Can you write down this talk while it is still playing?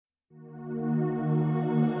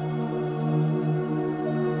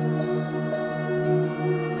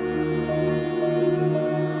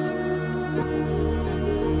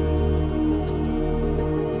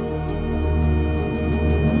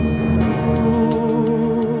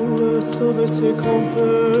sauve ce qu'on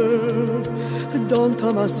peut dans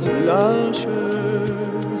ta main si blanche,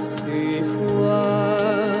 si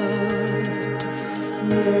froide.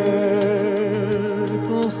 Ne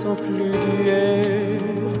pensons plus d'hier,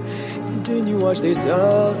 des nuages, des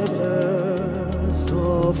arbres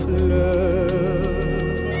en fleur,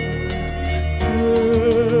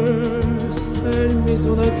 de celle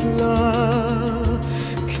maisonnette là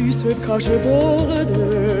qui se cache au bord de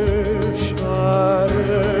chaleur,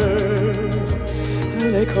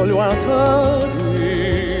 l'écho lointain du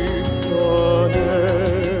bonheur.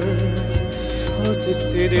 Oh,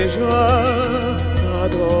 cessé déjà, sa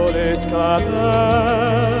drôle escapade.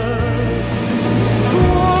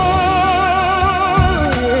 Toi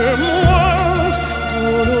et moi,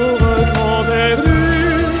 douloureusement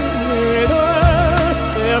perdus et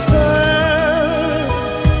incertains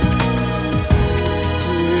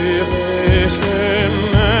sur les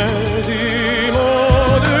chemins du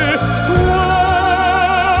monde. Toi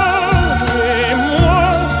et moi,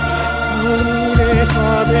 parmi les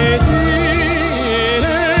fantaisies et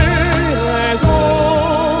les raisons,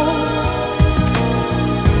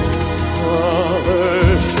 en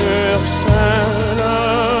recherchant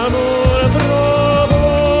l'amour profond.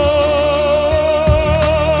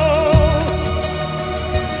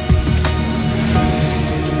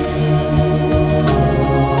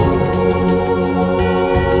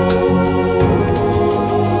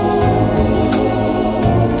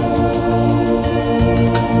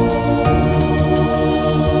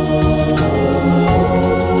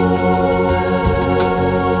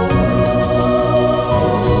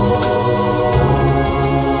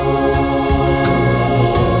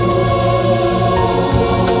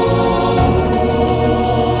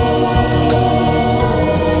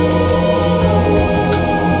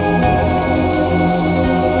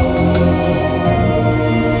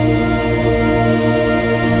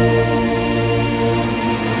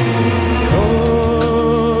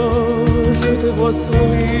 Je te vois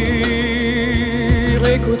sourire,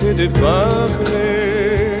 écouter de Bach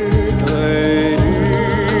les perdus.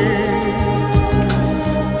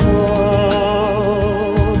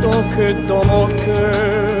 Pendant que dans mon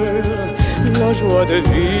cœur la joie de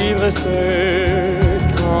vivre s'est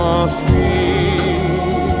enfuie,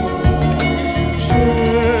 je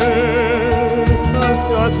passe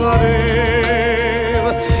à travers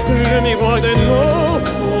le miroir de nos